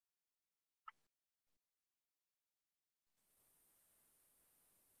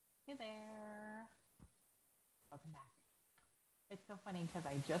Hey there. Welcome back. It's so funny because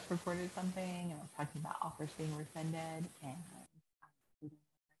I just recorded something and I was talking about offers being rescinded, and one of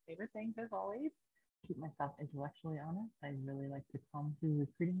my favorite things, as always, keep myself intellectually honest. I really like to comb through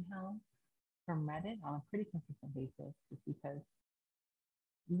recruiting hell from Reddit on a pretty consistent basis, just because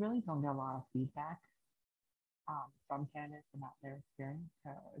you really don't get a lot of feedback from candidates about their experience.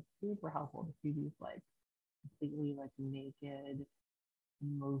 So it's super helpful to see these like completely like naked,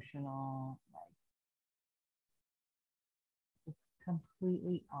 emotional, like just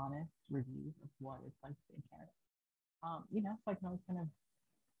completely honest reviews of what it's like to be a candidate. So I can always kind of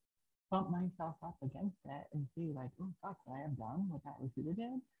bump myself up against it and see like, oh fuck, could I have done what that recruiter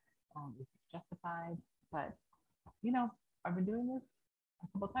did? Is it justified? But you know, I've been doing this a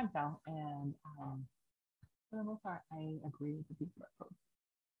couple of times now, and for the most part, I agree with the people that post.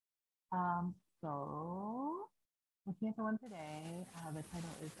 So looking at the one today, the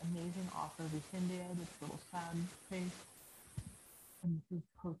title is "Amazing Offer Rescinded." It's a little sad face, and this is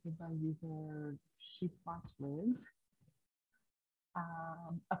posted by user Sheepwatch Lives.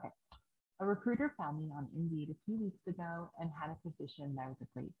 Okay. A recruiter found me on Indeed a few weeks ago and had a position that I was a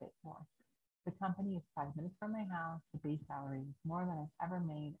great fit for. The company is 5 minutes from my house, the base salary was more than I've ever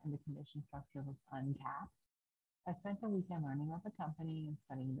made, and the commission structure was uncapped. I spent the weekend learning about the company and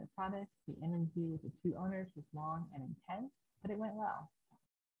studying their products. The interview with the two owners was long and intense, but it went well.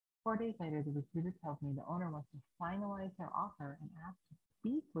 4 days later, the recruiter tells me the owner wants to finalize their offer and asked to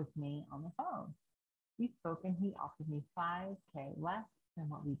speak with me on the phone. We spoke and he offered me 5K less than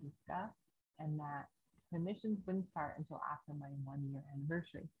what we discussed, and that commissions wouldn't start until after my 1 year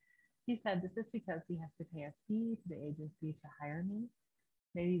anniversary. He said this is because he has to pay a fee to the agency to hire me.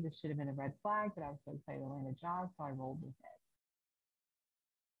 Maybe this should have been a red flag, but I was so excited to land a job, so I rolled with it.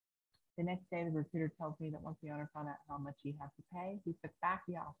 The next day, the recruiter tells me that once the owner found out how much he had to pay, he took back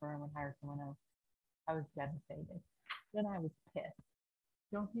the offer and would hire someone else. I was devastated. Then I was pissed.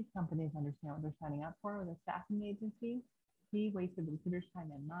 Don't these companies understand what they're signing up for with a staffing agency? He wasted the recruiter's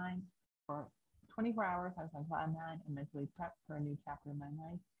time and mine. For 24 hours, I was on cloud nine and mentally prepped for a new chapter in my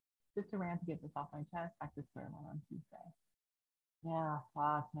life. Just ran to get this off my chest. Back to square one on Tuesday. Yeah,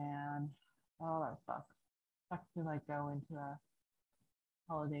 fuck, man. Oh, that sucks. Sucks to like go into a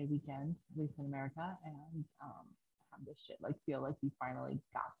holiday weekend, at least in America, and have this shit like feel like you finally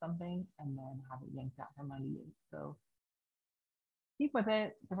got something and then have it yanked out from under you. So keep with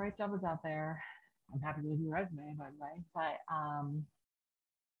it. The right job is out there. I'm happy with your resume, by the way. But a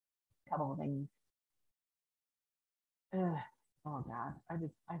couple of things. Ugh, oh God,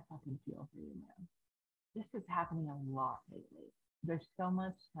 I fucking feel for you, man. This is happening a lot lately. There's so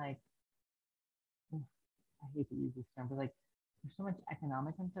much like I hate to use this term, but like there's so much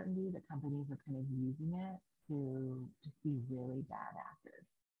economic uncertainty that companies are kind of using it to just be really bad actors.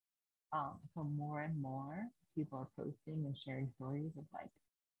 So more and more people are posting and sharing stories of like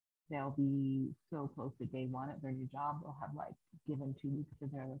they'll be so close to day one at their new job. They'll have like given 2 weeks to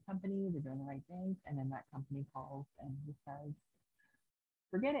their other company, they're doing the right things, and then that company calls and just says,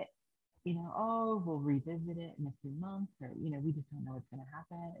 forget it. Oh, we'll revisit it in a few months, or we just don't know what's going to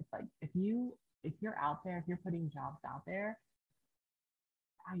happen. It's like if you're out there, if you're putting jobs out there,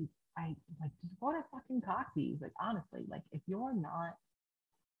 I I like just go to fucking cocky. Like honestly, like if you're not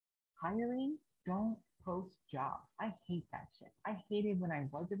hiring, don't post jobs. I hate that shit. I hated when I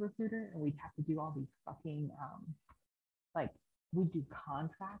was a recruiter and we'd have to do all these fucking like we'd do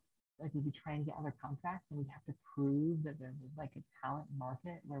contracts, like we'd be trying to get other contracts and we'd have to prove that there was like a talent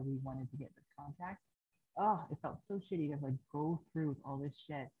market where we wanted to get this contract. Oh, it felt so shitty to like go through all this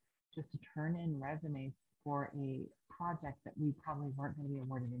shit just to turn in resumes for a project that we probably weren't going to be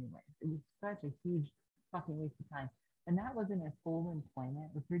awarded anyway. It was such a huge fucking waste of time. And that was in a full employment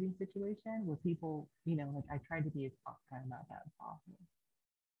recruiting situation where people, like I tried to be as upfront about that as possible.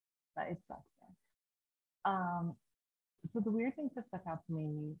 But it sucks. Man. So the weird thing that stuck out to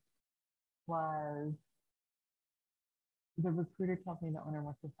me was the recruiter tells me the owner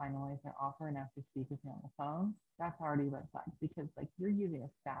wants to finalize their offer and has to speak with me on the phone. That's already red flag because like you're using a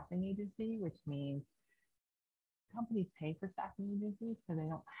staffing agency, which means companies pay for staffing agencies so they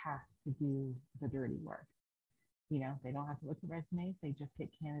don't have to do the dirty work. They don't have to look at resumes, they just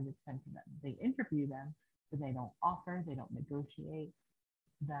get candidates sent to them. They interview them, but they don't offer, they don't negotiate.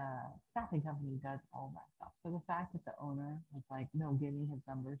 The staffing company does all that stuff. So the fact that the owner was like, no, give me his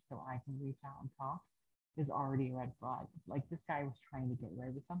numbers so I can reach out and talk is already a red flag. Like this guy was trying to get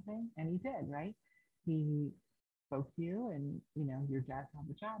away with something and he did, right? He spoke to you and you're jazzed to have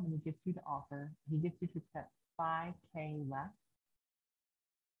the job and he gets you the offer. He gets you to accept 5K less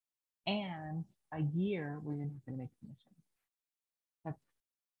and a year where you're not going to make commission. That's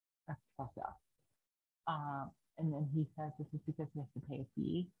fucked up. And then he says this is because he has to pay a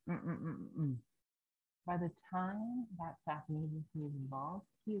fee. Mm-mm-mm-mm. By the time that staffing agency is involved,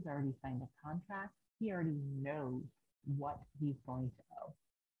 he has already signed a contract. He already knows what he's going to owe.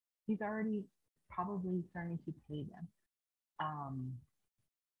 He's already probably starting to pay them. Um,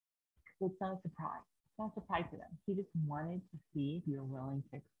 so it's not a surprise. It's not a surprise to them. He just wanted to see if you're willing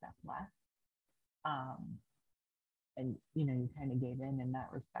to accept less. Um, and you kind of gave in that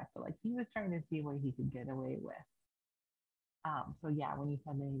respect. But like he was trying to see what he could get away with. So yeah, when you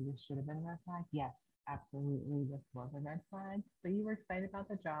said maybe this should have been a red flag, yes, absolutely, this was a red flag. But you were excited about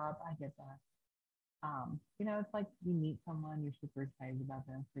the job. I get that. It's like you meet someone, you're super excited about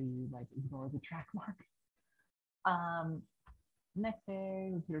them, so you like ignore the track mark. Um, Next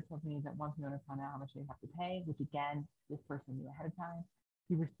day, recruiter told me that once the owner found out how much they have to pay, which again, this person knew ahead of time,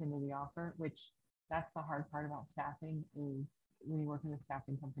 he rescinded the offer, which that's the hard part about staffing is when you work in a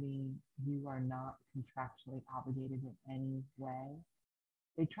staffing company, you are not contractually obligated in any way.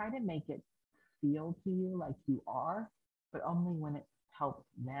 They try to make it feel to you like you are, but only when it helps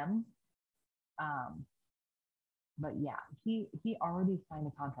them. Um, but yeah, he already signed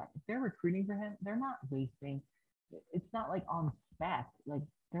a contract. If they're recruiting for him, they're not wasting. It's not like on spec. Like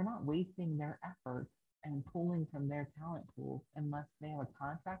they're not wasting their efforts and pulling from their talent pools unless they have a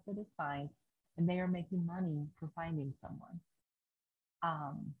contract that is signed and they are making money for finding someone.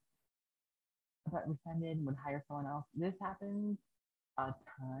 Um, but Rescinded would hire someone else. This happens a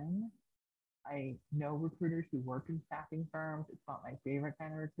ton. I know recruiters who work in staffing firms. It's not my favorite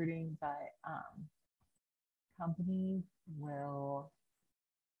kind of recruiting, but companies will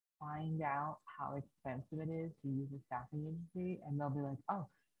find out how expensive it is to use a staffing agency, and they'll be like, "Oh,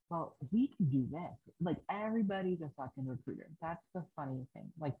 well, we can do this." Like everybody's a fucking recruiter. That's the funny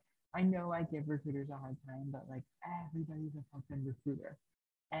thing. Like I know I give recruiters a hard time, but like everybody's a fucking recruiter.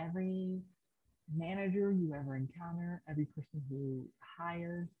 Every manager you ever encounter, every person who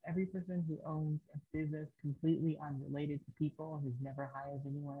hires, every person who owns a business completely unrelated to people, who's never hired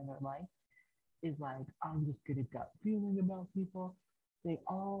anyone in their life, is like, I'm just good at gut feeling about people. They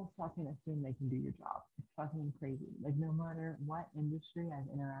all fucking assume they can do your job. It's fucking crazy. Like no matter what industry I've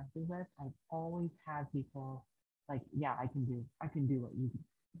interacted with, I've always had people like, yeah, I can do what you do.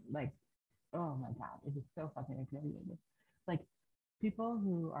 Like, oh my God, it is so fucking infuriating. Like people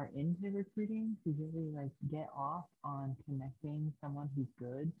who are into recruiting who really like get off on connecting someone who's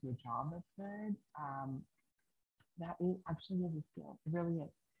good to a job that's good, that is actually is a skill. It really is.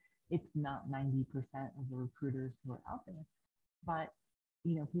 It's not 90% of the recruiters who are out there, but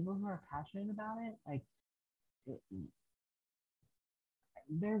people who are passionate about it, like it,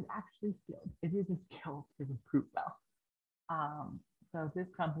 there's actually skills. It is a skill to recruit well. Um, so this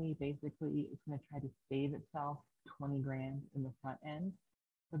company basically is going to try to save itself 20 grand in the front end.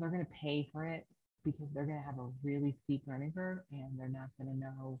 So they're going to pay for it because they're going to have a really steep learning curve and they're not going to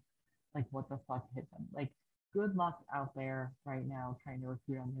know like what the fuck hit them. Like good luck out there right now trying to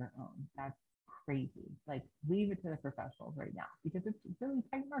recruit on their own. That's crazy. Like leave it to the professionals right now because it's a really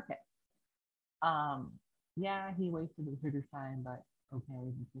tight market. Um, yeah, he wasted the recruiter's time, but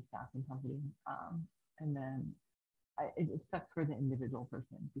okay, it's a staffing company. And then it sucks for the individual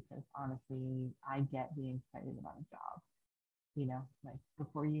person because honestly, I get being excited about a job. Like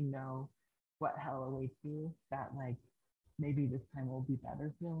before you know what hell awaits you, that like maybe this time will be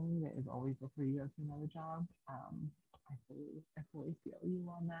better feeling that is always before you go to another job. I fully feel you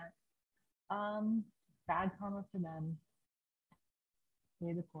on that. Bad karma for them.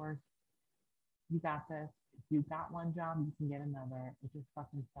 Stay the course. You got this. If you got one job, you can get another. It just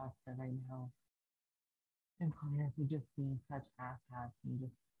fucking sucks that right now employers are just being such asshats and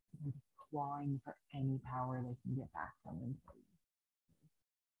just clawing for any power they can get back from employees.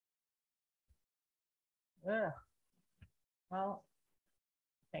 Ugh. Well,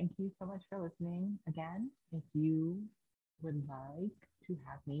 thank you so much for listening. Again, if you would like to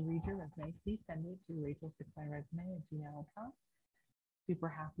have me read your resume, please send it to rachel69resume@gmail.com. Super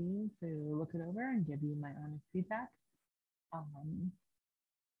happy to look it over and give you my honest feedback. Um,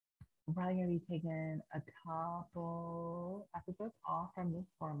 I'm probably going to be taking a couple episodes off from this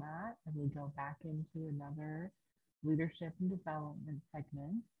format and we go back into another leadership and development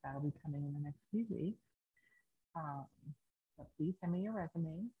segment that'll be coming in the next few weeks. Um, but please send me your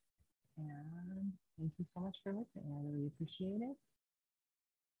resume. And thank you so much for listening. I really appreciate it.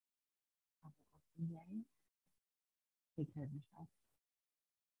 Have a awesome day. Take care of yourself.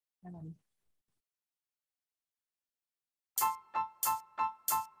 Bye-bye.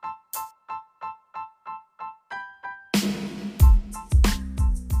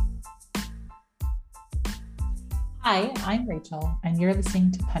 Hi, I'm Rachel, and you're listening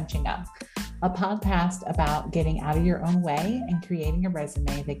to Punching Up, a podcast about getting out of your own way and creating a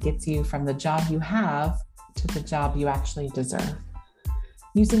resume that gets you from the job you have to the job you actually deserve.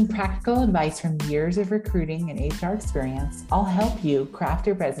 Using practical advice from years of recruiting and HR experience, I'll help you craft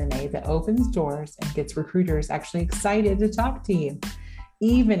a resume that opens doors and gets recruiters actually excited to talk to you,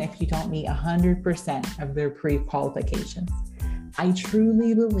 even if you don't meet 100% of their pre-qualifications. I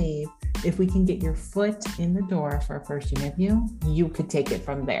truly believe if we can get your foot in the door for a first interview, you could take it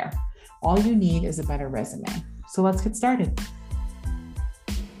from there. All you need is a better resume. So let's get started.